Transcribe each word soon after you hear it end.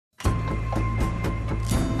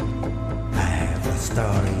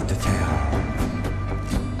story to tell.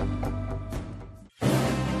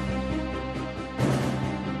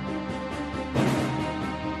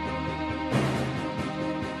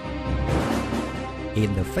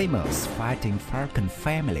 In the famous Fighting Falcon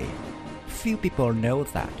family, few people know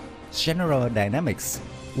that General Dynamics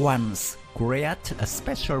once created a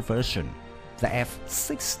special version, the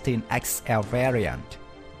F-16XL variant.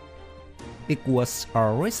 It was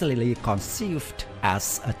originally conceived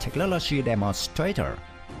as a technology demonstrator,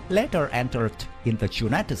 later entered in the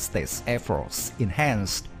United States Air Force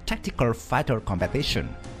Enhanced Tactical Fighter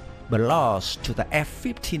Competition, but lost to the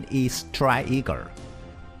F-15E Strike Eagle.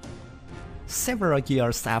 Several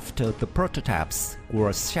years after the prototypes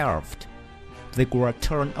were shelved, they were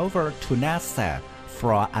turned over to NASA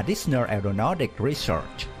for additional aeronautic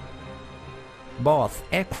research. Both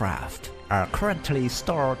aircraft are currently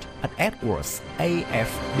stored at Edwards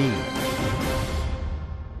AFB.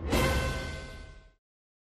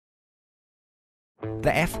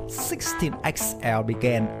 The F-16XL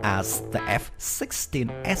began as the F-16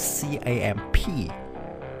 SCAMP,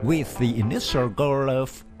 with the initial goal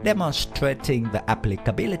of demonstrating the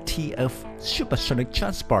applicability of supersonic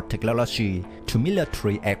transport technology to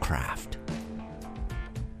military aircraft.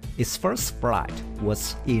 Its first flight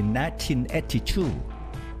was in 1982.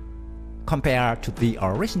 Compared to the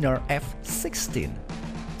original F-16,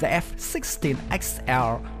 the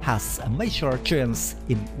F-16XL has a major change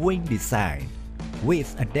in wing design,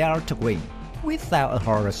 with a delta wing without a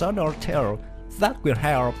horizontal tail that will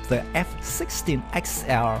help the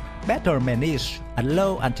F-16XL better manage at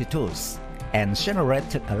low altitudes and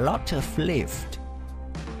generated a lot of lift.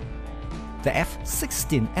 The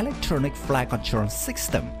F-16 electronic flight control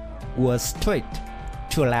system was tweaked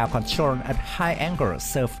to allow control at high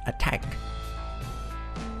angles of attack.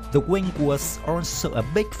 The wing was also a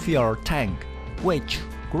big fuel tank, which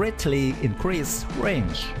greatly increased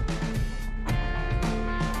range.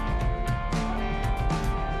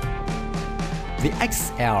 The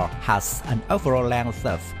XL has an overall length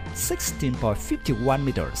of 16.51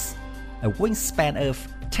 meters, a wingspan of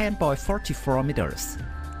 10.44 meters,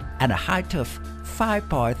 and a height of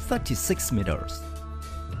 5.36 meters.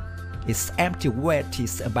 Its empty weight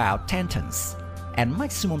is about 10 tons, and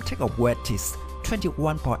maximum takeoff weight is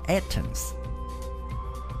 21.8 tons.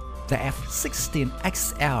 The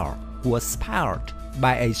F-16XL was powered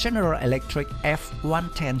by a General Electric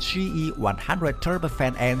F-110GE 100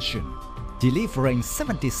 turbofan engine, delivering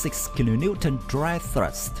 76 kN dry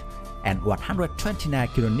thrust and 129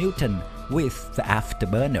 kN with the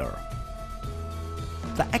afterburner.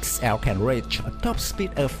 The XL can reach a top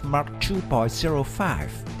speed of Mach 2.05,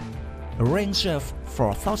 a range of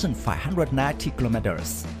 4,590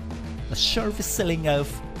 km, a surface ceiling of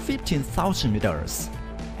 15,000 meters,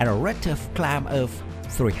 and a rate of climb of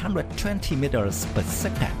 320 meters per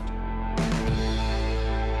second.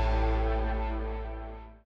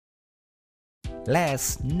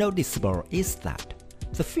 Less noticeable is that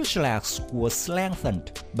the fuselage was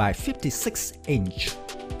lengthened by 56 inches,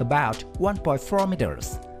 about 1.4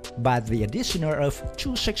 meters, by the addition of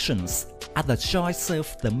two sections at the joints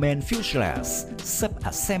of the main fuselage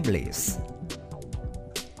sub-assemblies.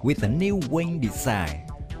 With a new wing design,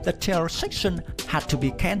 the tail section had to be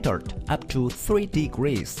canted up to 3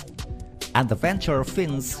 degrees, and the ventral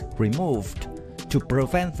fins removed to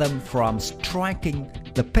prevent them from striking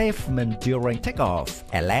the pavement during takeoff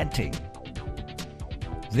and landing.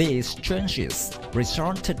 These changes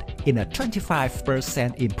resulted in a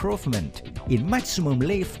 25% improvement in maximum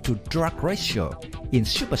lift-to-drag ratio in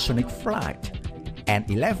supersonic flight and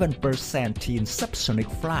 11% in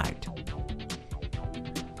subsonic flight.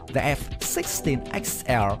 The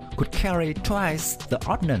F-16XL could carry twice the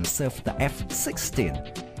ordnance of the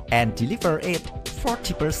F-16 and deliver it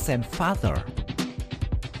 40% farther.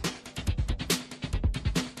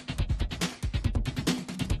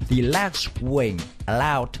 The large wing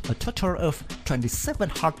allowed a total of 27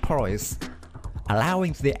 hardpoints,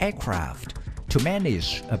 allowing the aircraft to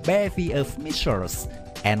manage a bevy of missiles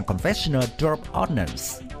and conventional drop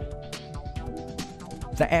ordnance.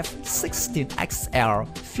 The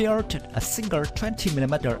F-16XL fielded a single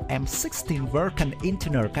 20mm M16 Vulcan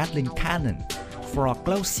internal Gatling cannon for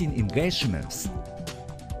close-in engagements.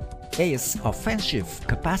 Its offensive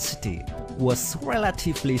capacity was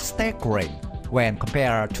relatively staggering when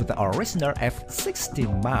compared to the original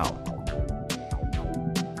F-16 mount.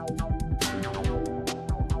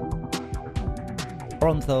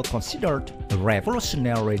 Although considered a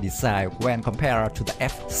revolutionary design when compared to the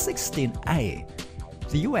F-16A,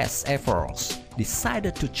 the US Air Force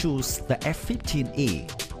decided to choose the F-15E.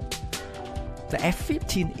 the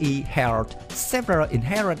F-15E held several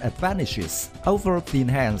inherent advantages over the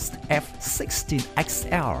enhanced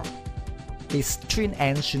F-16XL. Its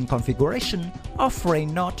twin-engine configuration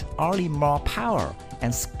offering not only more power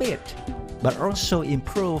and speed, but also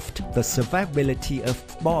improved the survivability of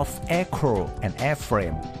both aircrew and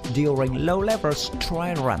airframe during low-level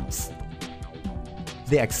trial runs.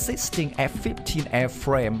 The existing F-15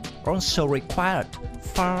 airframe also required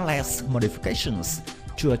far less modifications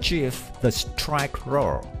to achieve the strike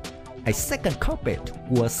role. A second cockpit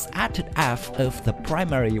was added aft of the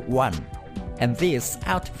primary one, and this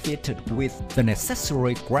outfitted with the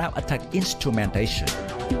necessary ground attack instrumentation.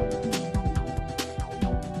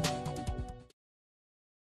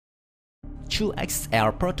 Two XL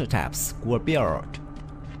prototypes were built.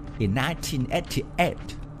 In 1988,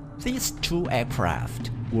 these two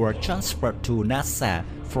aircraft were transferred to NASA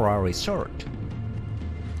for research.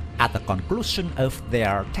 At the conclusion of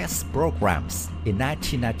their test programs in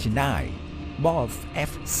 1999, both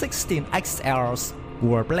F-16XLs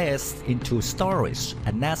were placed into storage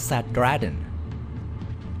at NASA Dryden.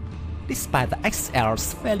 Despite the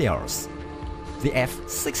XL's failures, the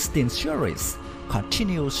F-16 series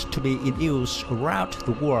continues to be in use around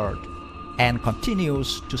the world and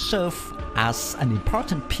continues to serve as an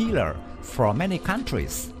important pillar for many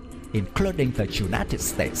countries, including the United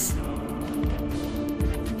States.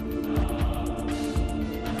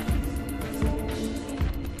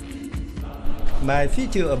 My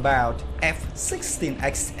video about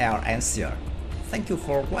F-16XL ends here. Thank you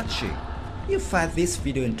for watching. If you find this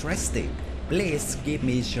video interesting, please give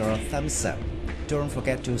me your thumbs up. Don't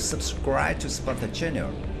forget to subscribe to support the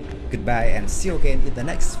channel. Goodbye and see you again in the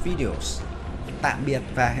next videos. Tạm biệt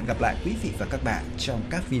và hẹn gặp lại quý vị và các bạn trong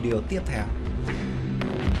các video tiếp theo.